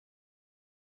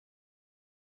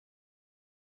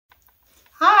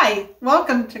Hi,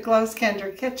 welcome to Glow's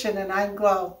Kinder Kitchen, and I'm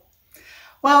Glow.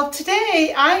 Well,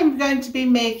 today I'm going to be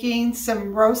making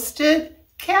some roasted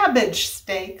cabbage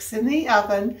steaks in the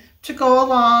oven to go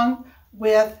along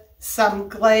with some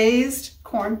glazed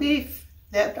corned beef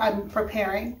that I'm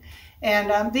preparing.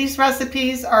 And these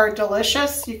recipes are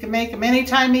delicious. You can make them any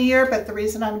time of year, but the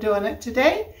reason I'm doing it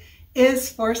today is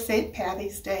for St.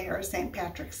 Patty's Day or St.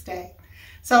 Patrick's Day.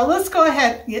 So let's go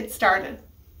ahead and get started.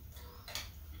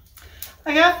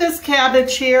 I got this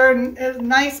cabbage here, and a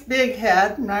nice big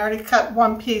head, and I already cut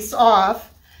one piece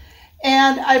off.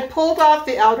 And I pulled off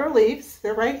the outer leaves.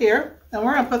 They're right here. And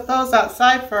we're going to put those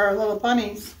outside for our little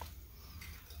bunnies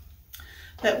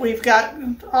that we've got.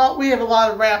 We have a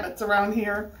lot of rabbits around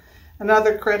here and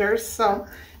other critters. So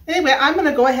anyway, I'm going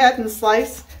to go ahead and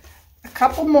slice a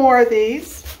couple more of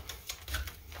these.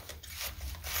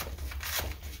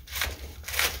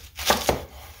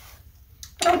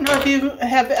 I don't know if you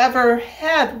have ever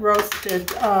had roasted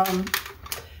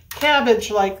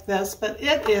cabbage like this, but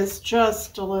it is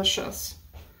just delicious.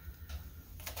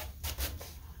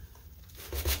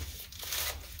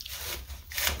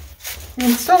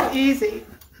 And so easy.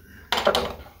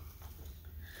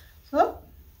 So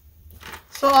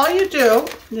all you do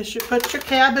is you put your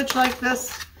cabbage like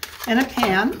this in a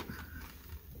pan.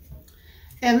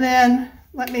 And then,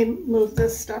 let me move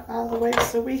this stuff out of the way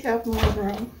so we have more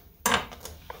room.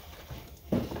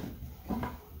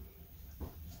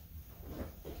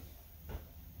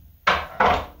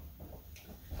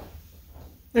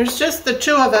 There's just the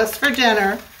two of us for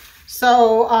dinner,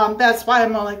 so that's why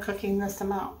I'm only cooking this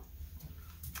amount.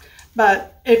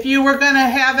 But if you were going to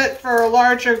have it for a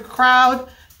larger crowd,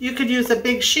 you could use a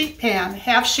big sheet pan,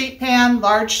 half sheet pan,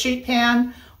 large sheet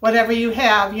pan, whatever you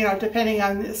have, you know, depending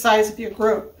on the size of your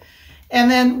group. And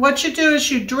then what you do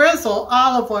is you drizzle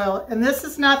olive oil, and this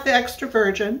is not the extra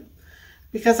virgin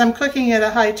because I'm cooking at a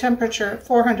high temperature at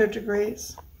 400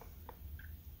 degrees.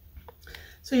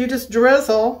 So you just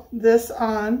drizzle this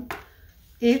on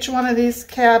each one of these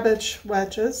cabbage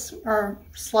wedges, or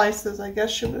slices, I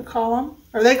guess you would call them.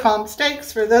 Or they call them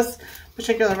steaks for this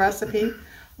particular recipe.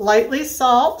 Lightly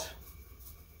salt.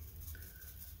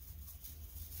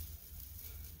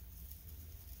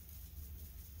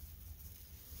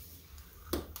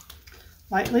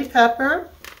 Lightly pepper.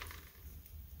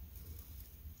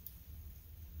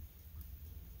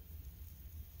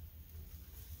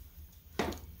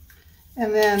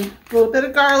 And then a little bit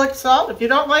of garlic salt. If you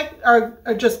don't like, or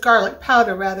just garlic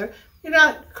powder rather, you're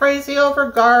not crazy over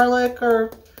garlic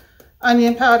or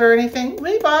onion powder or anything,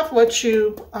 leave off what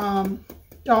you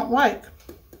don't like.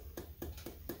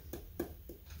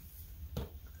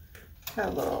 Got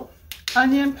a little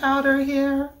onion powder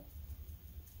here.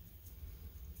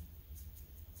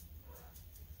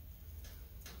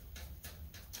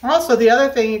 Also, the other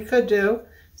thing you could do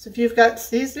is if you've got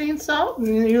seasoning salt and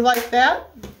you like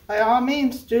that, by all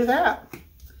means do that. And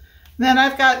then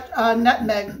I've got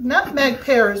nutmeg. Nutmeg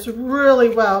pairs really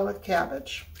well with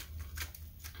cabbage.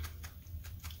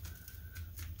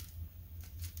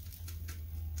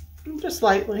 Just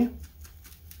lightly.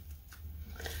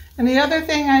 And the other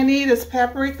thing I need is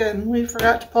paprika, and we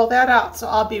forgot to pull that out. So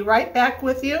I'll be right back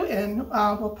with you, and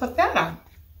we'll put that on.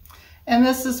 And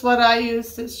this is what I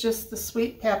use. It's just the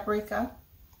sweet paprika,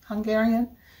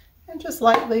 Hungarian, and just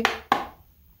lightly.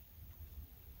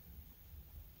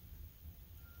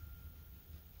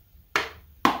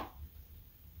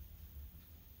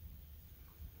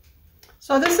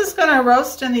 So this is going to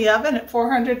roast in the oven at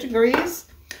 400 degrees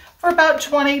for about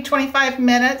 20-25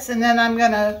 minutes, and then I'm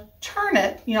going to turn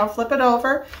it, you know, flip it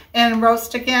over and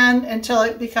roast again until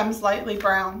it becomes lightly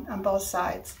brown on both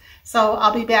sides. So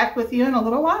I'll be back with you in a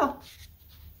little while.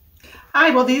 All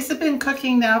right, well, these have been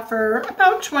cooking now for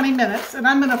about 20 minutes, and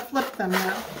I'm going to flip them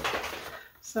now.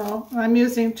 So I'm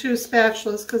using two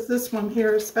spatulas because this one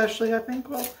here especially I think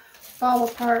will fall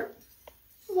apart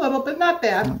a little bit. Not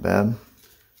bad. Not bad.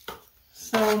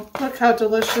 So look how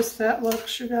delicious that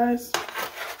looks, you guys.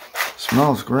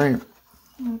 Smells great.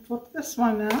 I'll flip this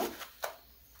one out.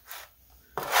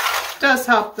 It does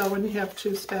help though when you have two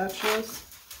spatulas.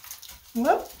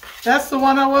 Whoop, that's the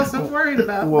one I wasn't worried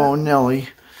about. Whoa, Nelly.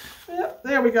 Yep,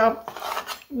 there we go.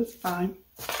 It was fine.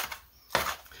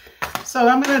 So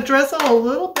I'm going to drizzle a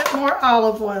little bit more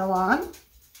olive oil on.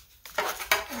 There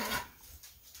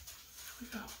we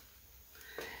go.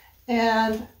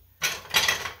 And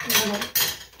I'm going to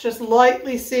just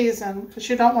lightly season because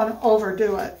you don't want to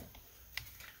overdo it.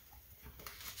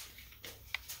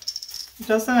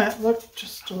 Doesn't it look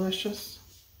just delicious?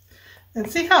 And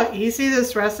see how easy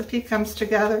this recipe comes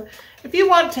together? If you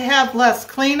want to have less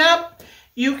cleanup,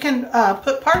 you can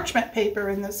put parchment paper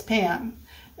in this pan.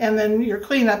 and then your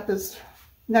cleanup is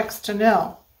next to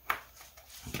nil.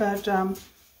 But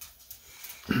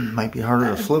might be harder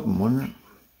to flip them, wouldn't it?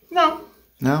 No.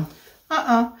 No?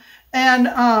 And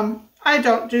I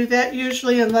don't do that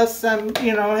usually unless I'm,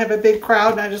 you know, have a big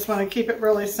crowd and I just want to keep it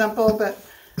really simple. But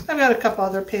I've got a couple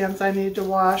other pans I need to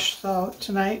wash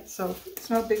tonight, so it's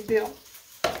no big deal.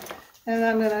 And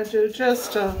I'm going to do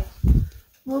just a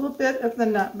little bit of the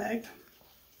nutmeg.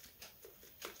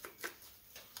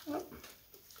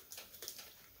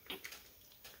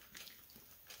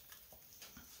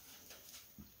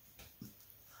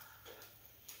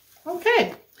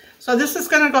 Okay, so this is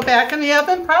going to go back in the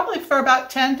oven probably for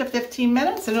about 10 to 15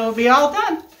 minutes and it will be all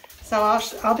done. So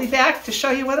I'll be back to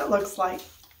show you what it looks like.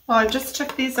 Well, I just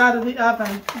took these out of the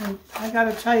oven and I got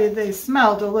to tell you they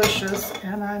smell delicious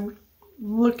and I'm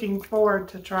looking forward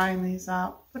to trying these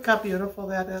out. Look how beautiful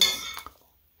that is.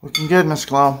 Looking good, Miss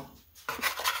Clow.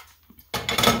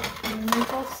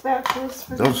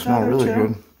 Those smell really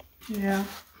good. Yeah.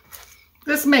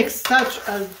 This makes such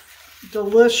a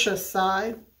delicious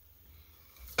side.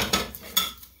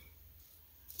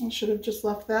 I should have just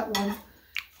left that one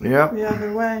the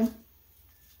other way.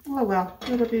 Oh well,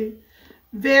 it'll be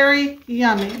very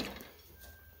yummy.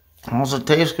 Also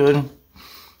tastes good.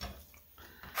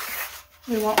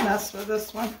 We won't mess with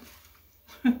this one.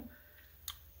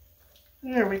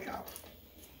 There we go.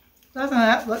 Doesn't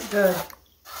that look good?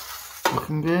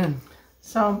 Looking good.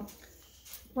 So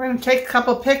we're going to take a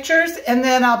couple pictures and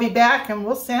then I'll be back and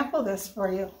we'll sample this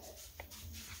for you.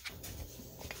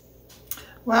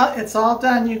 Well, it's all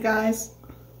done, you guys.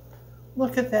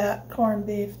 Look at that corned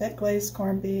beef, that glazed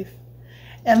corned beef.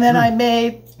 And then I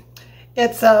made,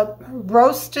 it's a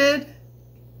roasted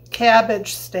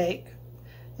cabbage steak.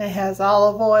 It has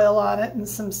olive oil on it and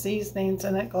some seasonings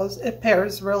and it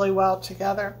pairs really well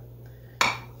together.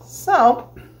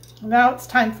 So now it's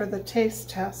time for the taste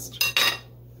test.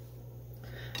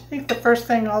 I think the first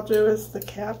thing I'll do is the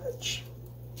cabbage.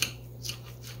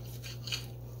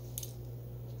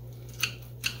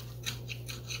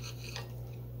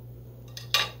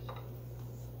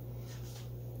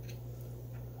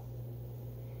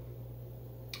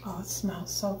 Oh, it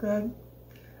smells so good.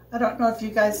 I don't know if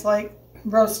you guys like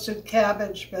roasted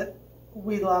cabbage, but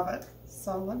we love it.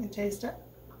 So let me taste it.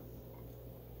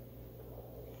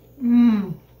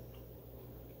 Mmm.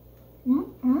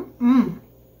 Mmm.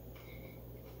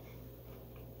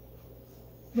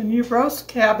 When you roast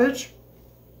cabbage,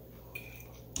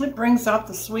 it brings out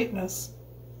the sweetness.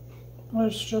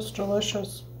 It's just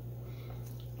delicious.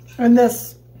 And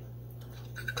this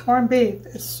corned beef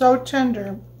is so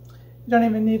tender, you don't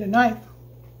even need a knife.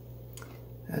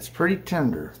 That's pretty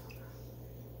tender.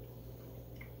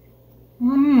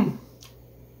 Mmm.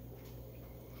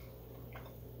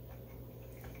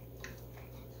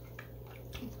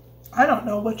 I don't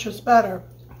know which is better.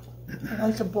 I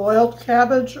like a boiled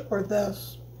cabbage or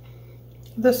this.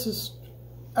 This is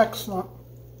excellent.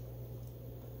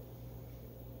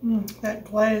 That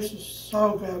glaze is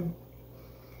so good.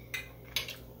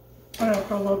 I'm going to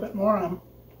put a little bit more on.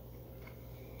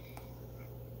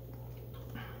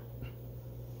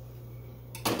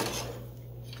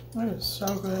 That is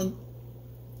so good.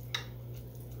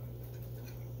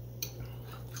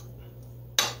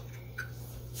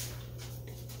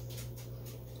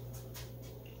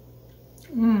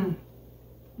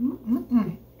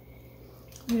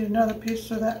 Need another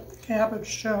piece of that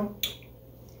cabbage too.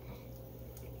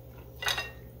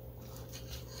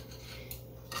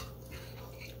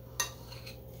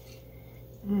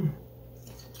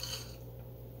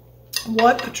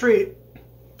 What a treat.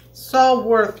 So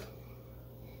worth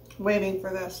waiting for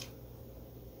this.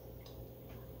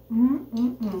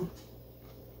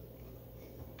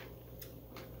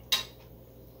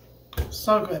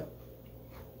 So good.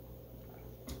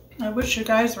 I wish you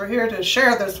guys were here to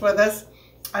share this with us.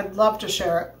 I'd love to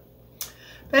share it.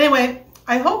 But anyway,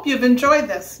 I hope you've enjoyed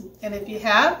this. And if you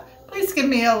have, please give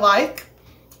me a like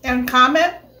and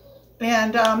comment.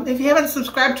 And if you haven't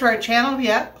subscribed to our channel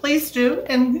yet, please do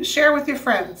and share with your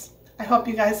friends. I hope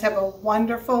you guys have a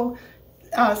wonderful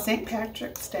St.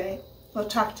 Patrick's Day. We'll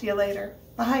talk to you later.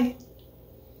 Bye.